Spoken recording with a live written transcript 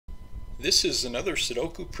This is another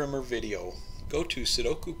SudokuPrimer video. Go to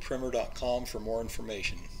SudokuPrimer.com for more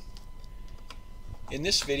information. In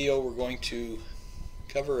this video we're going to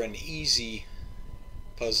cover an easy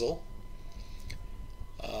puzzle.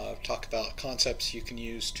 Talk about concepts you can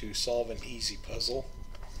use to solve an easy puzzle.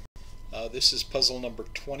 This is puzzle number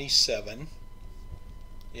 27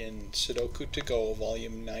 in Sudoku To Go,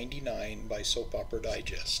 volume 99 by Soap Opera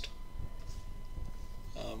Digest.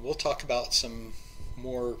 We'll talk about some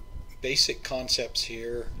more basic concepts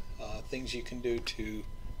here, things you can do to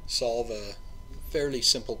solve a fairly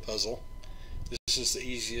simple puzzle. This is the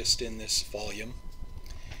easiest in this volume.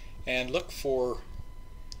 And look for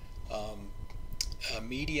a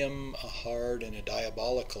medium, a hard, and a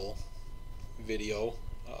diabolical video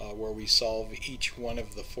where we solve each one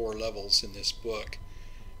of the 4 levels in this book.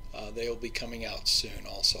 They will be coming out soon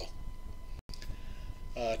also.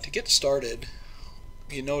 To get started,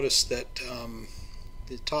 you notice that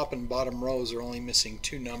the top and bottom rows are only missing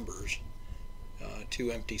 2 numbers,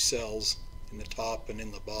 2 empty cells in the top and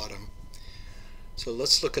in the bottom. So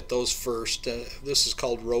let's look at those first. This is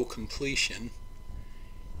called row completion.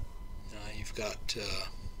 You've got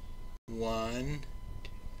 1,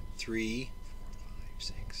 3, 4, 5,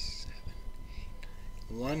 6, 7,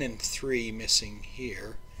 8, 9, 1 and 3 missing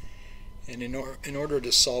here. And in order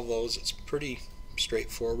to solve those, it's pretty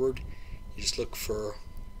straightforward. You just look for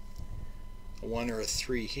a 1 or a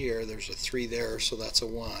 3 here. There's a 3 there, so that's a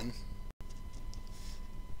 1.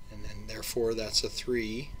 And then therefore that's a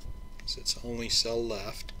 3, because it's the only cell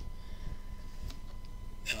left.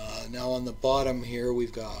 Now on the bottom here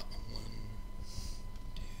we've got 1,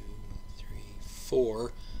 2, 3,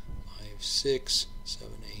 4, 5, 6,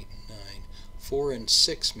 7, 8, 9. 4 and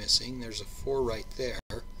 6 missing. There's a 4 right there.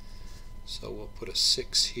 So we'll put a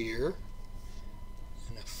 6 here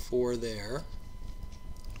and a 4 there.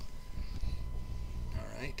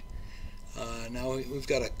 Alright. Now we've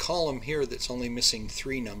got a column here that's only missing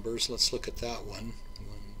 3 numbers. Let's look at that one.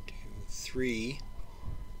 1, 2, 3,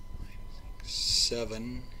 5, 6,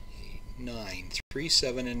 7, 8, 9. 3,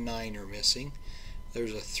 7, and 9 are missing.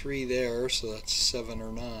 There's a 3 there, so that's 7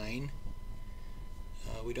 or 9.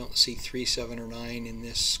 We don't see 3, 7, or 9 in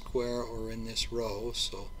this square or in this row,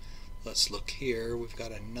 so let's look here. We've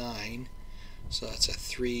got a 9, so that's a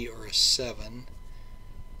 3 or a 7.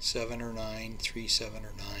 7 or 9, 3, 7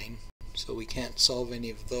 or 9. So we can't solve any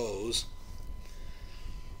of those.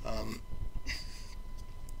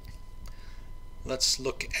 Let's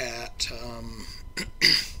look at,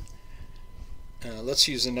 let's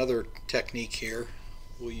use another technique here.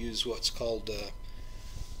 We'll use what's called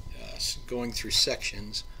going through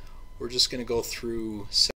sections. We're just going to go through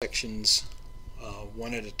sections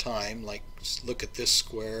one at a time, like look at this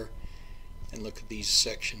square and look at these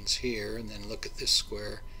sections here, and then look at this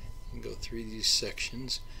square and go through these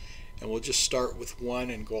sections. And we'll just start with 1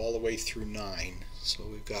 and go all the way through 9. So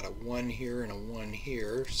we've got a 1 here and a 1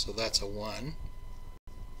 here, so that's a 1.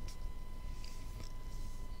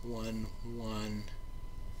 1, 1,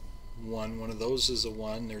 1. One of those is a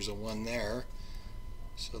 1. There's a 1 there,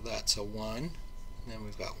 so that's a 1. And then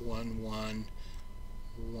we've got 1, 1,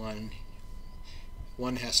 1.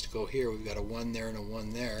 1 has to go here. We've got a 1 there and a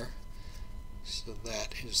 1 there, so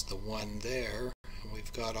that is the 1 there, and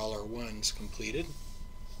we've got all our 1s completed.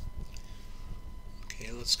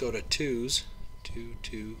 Okay, let's go to 2s. 2,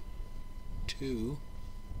 2, 2.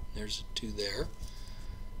 There's a 2 there,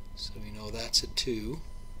 so we know that's a 2.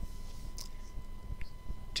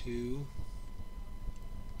 2.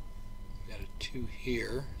 We've got a 2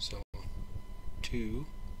 here, so 2.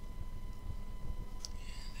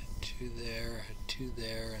 2 there, a 2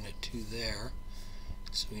 there, and a 2 there.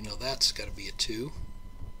 So we know that's got to be a 2.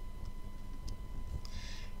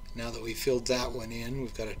 Now that we filled that one in,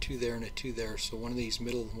 we've got a 2 there and a 2 there, so one of these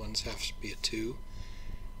middle ones has to be a 2.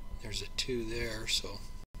 There's a 2 there, so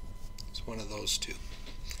it's one of those 2.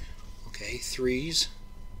 Okay, 3s.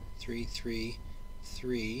 3, 3,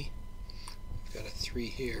 3. We've got a 3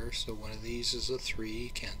 here, so one of these is a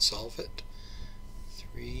 3. Can't solve it.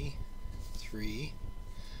 3, 3.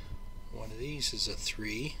 One of these is a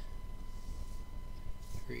 3.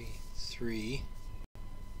 3, 3.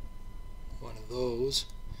 One of those.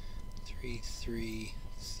 3, 3,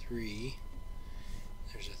 3.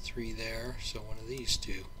 There's a 3 there, so one of these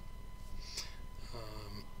 2.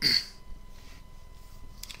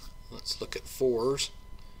 Let's look at 4s.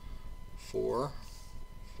 4,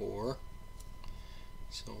 4.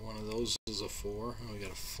 So one of those is a 4. And we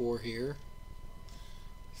got a 4 here.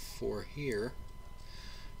 4 here.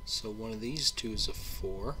 So one of these 2 is a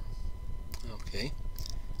 4. Okay.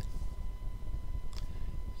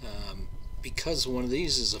 because one of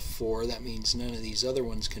these is a 4, that means none of these other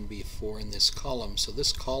ones can be a 4 in this column. So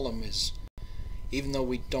this column is, even though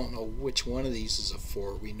we don't know which one of these is a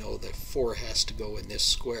 4, we know that 4 has to go in this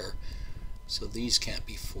square. So these can't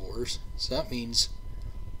be 4s. So that means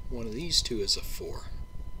one of these two is a 4.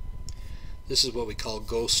 This is what we call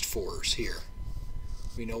ghost 4s here.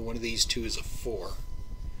 We know one of these two is a 4.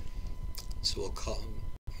 So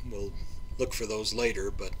we'll look for those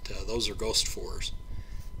later, but those are ghost 4s.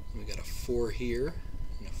 We got a 4 here,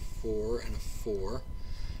 and a 4, and a 4.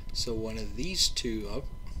 So one of these two, oh,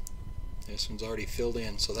 this one's already filled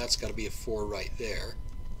in, so that's got to be a 4 right there.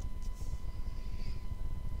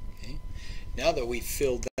 Okay. Now that we've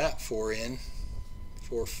filled that 4 in,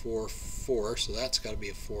 4, 4, 4, so that's got to be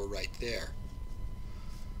a 4 right there.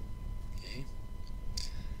 Okay.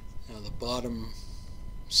 Now the bottom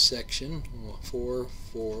section, 4,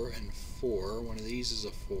 4, and 4. One of these is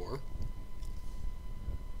a 4.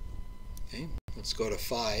 Okay, let's go to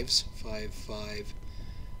 5s. 5, 5.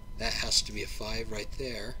 That has to be a 5 right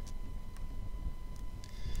there.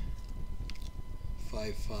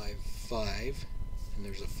 5, 5, 5. And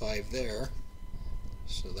there's a 5 there.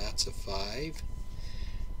 So that's a 5.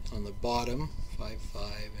 On the bottom, 5, 5,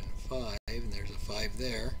 and 5. And there's a 5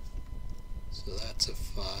 there. So that's a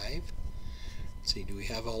 5. Let's see, do we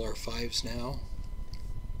have all our 5s now?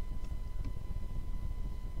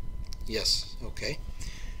 Yes, okay.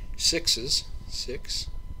 6s, 6,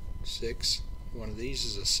 6. One of these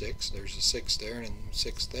is a 6. There's a 6 there and a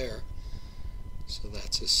 6 there. So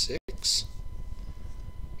that's a 6.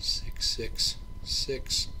 6, 6,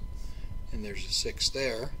 6. And there's a 6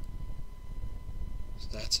 there. So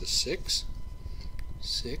that's a 6.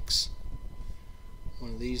 6.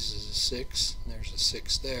 One of these is a 6. And there's a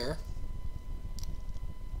 6 there.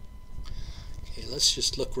 Okay, let's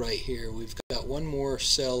just look right here. We've got one more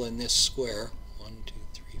cell in this square. 1, 2,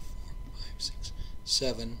 3, 4, 5, 6,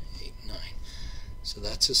 7, 8, 9. So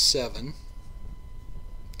that's a 7.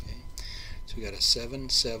 Okay, so we got a 7,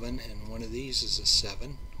 7, and one of these is a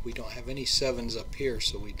 7. We don't have any 7s up here,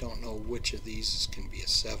 so we don't know which of these can be a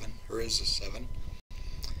 7 or is a 7.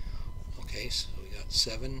 Okay, so we got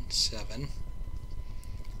 7, 7,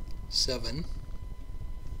 7.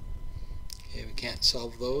 Okay, we can't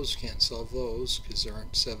solve those because there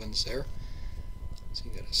aren't 7s there. So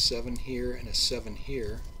you got a 7 here and a 7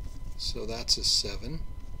 here. So that's a 7.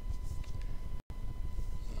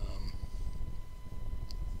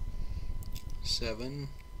 7.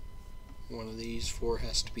 One of these 4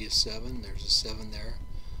 has to be a 7. There's a 7 there.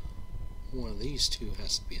 One of these two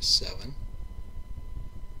has to be a 7.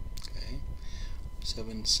 Okay.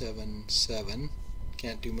 7, 7, 7.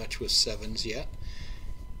 Can't do much with 7s yet.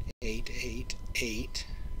 8, 8, 8.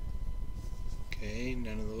 Okay,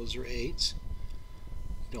 none of those are 8s.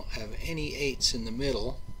 We don't have any 8s in the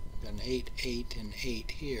middle. We've got an 8, 8, and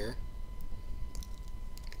 8 here.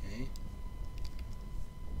 Okay.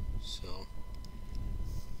 So,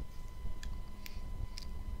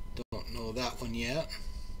 don't know that one yet.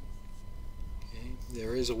 Okay.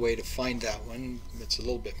 There is a way to find that one. It's a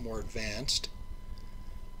little bit more advanced.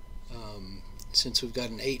 Since we've got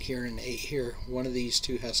an 8 here and an 8 here, one of these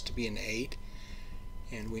two has to be an 8,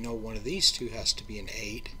 and we know one of these two has to be an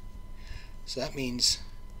 8. So that means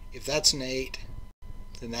if that's an 8,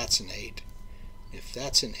 then that's an 8. If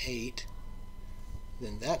that's an 8,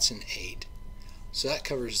 then that's an 8. So that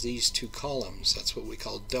covers these two columns. That's what we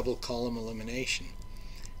call double column elimination.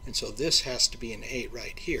 And so this has to be an 8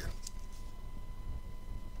 right here.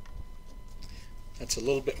 That's a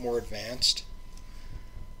little bit more advanced.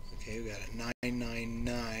 Okay, we got a 9, 9,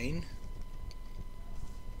 9.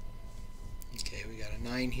 Okay, we got a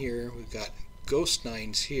 9 here. We've got ghost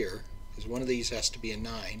 9s here, because one of these has to be a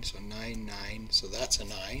 9. So 9, 9. So that's a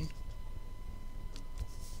 9.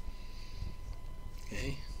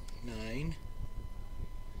 Okay, 9,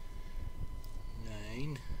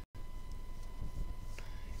 9.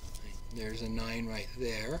 There's a 9 right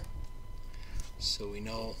there. So we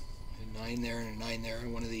know a 9 there and a 9 there,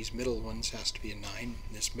 and one of these middle ones has to be a 9 in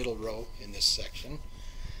this middle row in this section.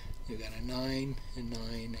 We've got a 9 and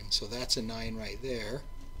 9, and so that's a 9 right there.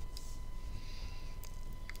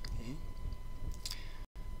 Okay.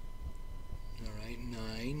 Alright,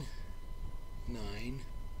 9, 9,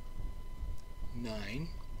 9.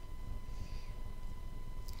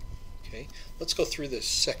 Okay, let's go through the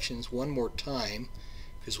sections one more time,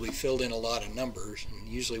 because we filled in a lot of numbers, and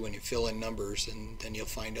usually when you fill in numbers, then you'll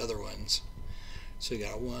find other ones. So we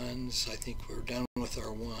got 1s. I think we're done with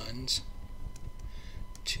our 1s.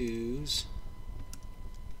 2s.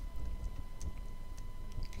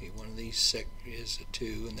 Okay, one of these is a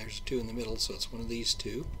 2, and there's a 2 in the middle, so it's one of these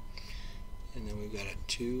two. and then we've got a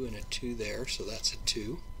 2 and a 2 there, so that's a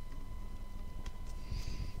 2.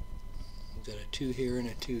 We've got a 2 here and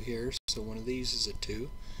a 2 here, so one of these is a 2,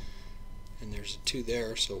 and there's a 2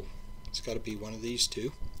 there, so it's got to be one of these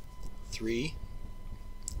two. 3,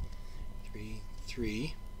 3,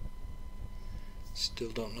 3. Still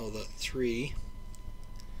don't know the 3.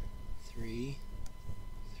 3,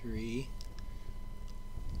 3.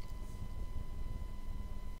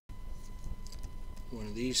 One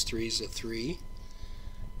of these three is a 3.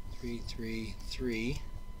 3, 3, 3.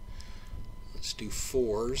 Let's do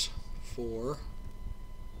 4s. 4.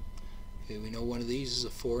 Okay, we know one of these is a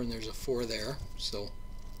 4 and there's a 4 there, so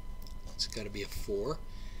it's got to be a 4. 4,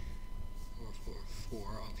 4, 4.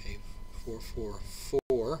 Okay, 4, 4,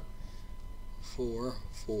 4. 4,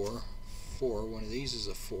 4, 4. One of these is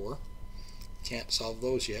a 4. Can't solve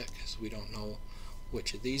those yet because we don't know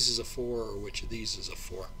which of these is a 4 or which of these is a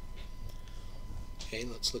 4. Okay,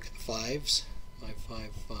 let's look at 5s. 5, 5, 5,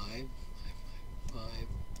 5, 5, 5,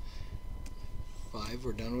 5.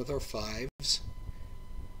 We're done with our 5s.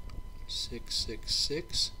 6, 6,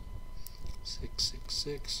 6. 6, 6,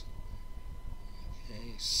 6.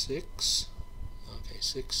 Okay, 6. Okay,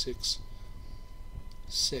 6, 6,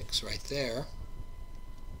 6 right there.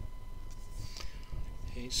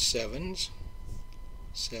 Okay, 7s.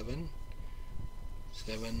 7,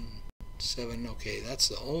 7, 7. Okay, that's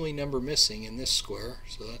the only number missing in this square,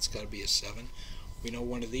 so that's got to be a 7. We know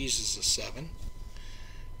one of these is a 7.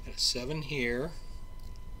 Got a 7 here.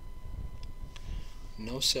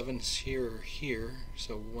 No 7s here or here,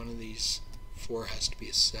 so one of these 4 has to be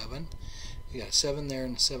a 7. We got a 7 there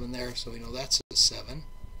and a 7 there, so we know that's a 7.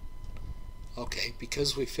 Okay,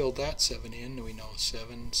 because we filled that 7 in, we know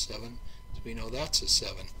 7, 7, so we know that's a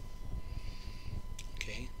 7.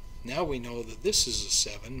 Okay, now we know that this is a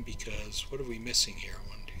 7 because what are we missing here?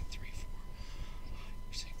 1, 2, 3, 4,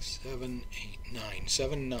 5, 6, 7, 8, 9.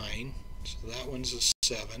 7, 9. So that one's a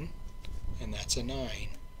 7, and that's a 9.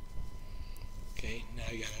 Okay,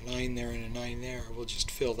 now you got a 9 there and a 9 there. We'll just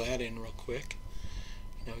fill that in real quick.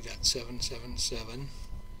 Now we got 7, 7, 7,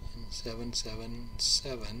 and 7, 7,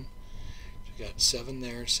 7. So we got 7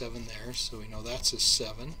 there, 7 there, so we know that's a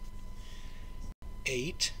 7.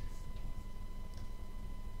 8.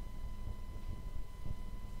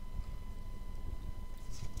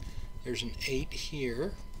 There's an 8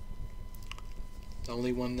 here, the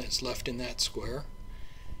only one that's left in that square.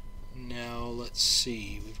 Now let's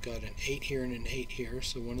see, we've got an 8 here and an 8 here,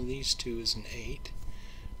 so one of these two is an 8.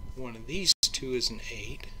 One of these two is an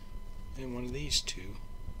 8, and one of these two.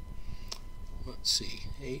 Let's see,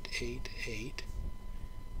 8, 8, 8,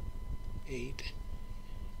 8,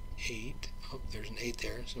 8. Oh, there's an 8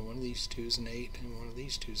 there, so one of these two is an 8, and one of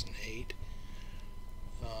these two is an 8.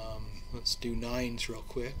 Let's do 9s real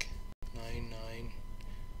quick. 9, 9,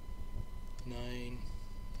 9,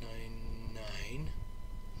 9, 9,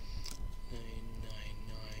 9,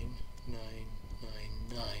 9, 9,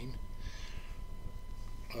 9, 9.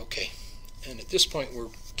 Okay, and at this point we're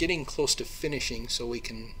getting close to finishing, so we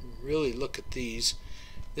can really look at these.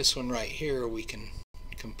 This one right here we can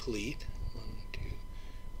complete. 1, 2,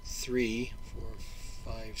 3,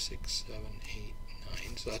 4, 5, 6, 7, 8,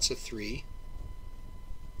 9. So that's a 3.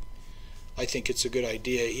 I think it's a good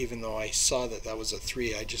idea, even though I saw that that was a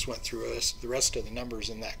 3. I just went through the rest of the numbers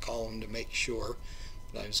in that column to make sure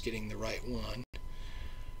that I was getting the right one.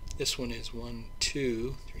 This one is 1,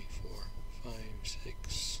 2, 3, 4, 5,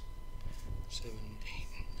 6, 7, 8,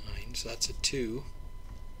 9. So that's a 2.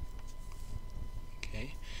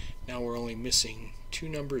 Okay. Now we're only missing 2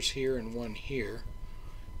 numbers here and 1 here.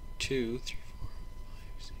 2, 3, 4,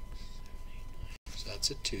 5, 6, 7, 8, 9. So that's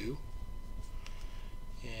a 2.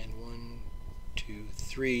 And 1, 2,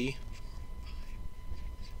 3, 4,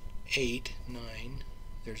 5, 8, 9.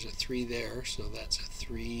 There's a 3 there, so that's a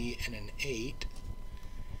 3 and an 8.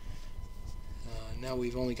 Now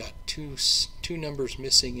we've only got two numbers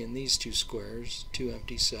missing in these two squares, 2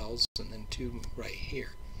 empty cells, and then 2 right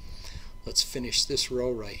here. Let's finish this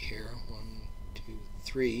row right here. 1, 2,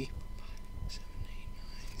 3, 5, 7, 8,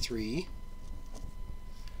 9, 3.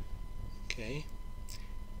 Okay.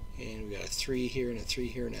 And we got a 3 here and a 3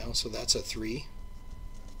 here now, so that's a 3.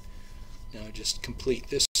 Now just complete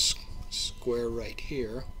this square right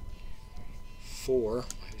here. 4, 5,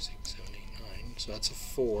 6, 7, 8, 9. So that's a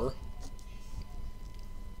 4.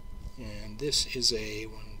 And this is a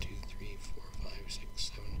 1, 2, 3, 4, 5, 6,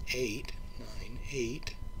 7, 8, 9,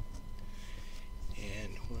 8.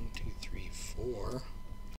 And 1, 2, 3, 4,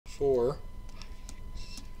 4,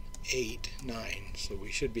 8, 9. So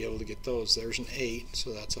we should be able to get those. There's an 8,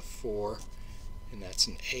 so that's a 4, and that's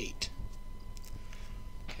an 8.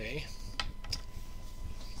 Okay.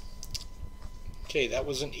 Okay, that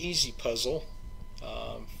was an easy puzzle.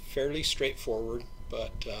 Fairly straightforward,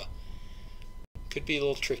 but could be a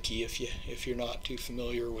little tricky if you're not too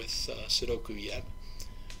familiar with Sudoku yet.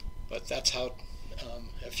 But that's how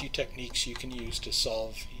a few techniques you can use to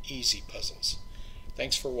solve easy puzzles.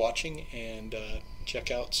 Thanks for watching, and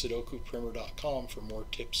check out SudokuPrimer.com for more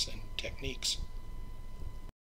tips and techniques.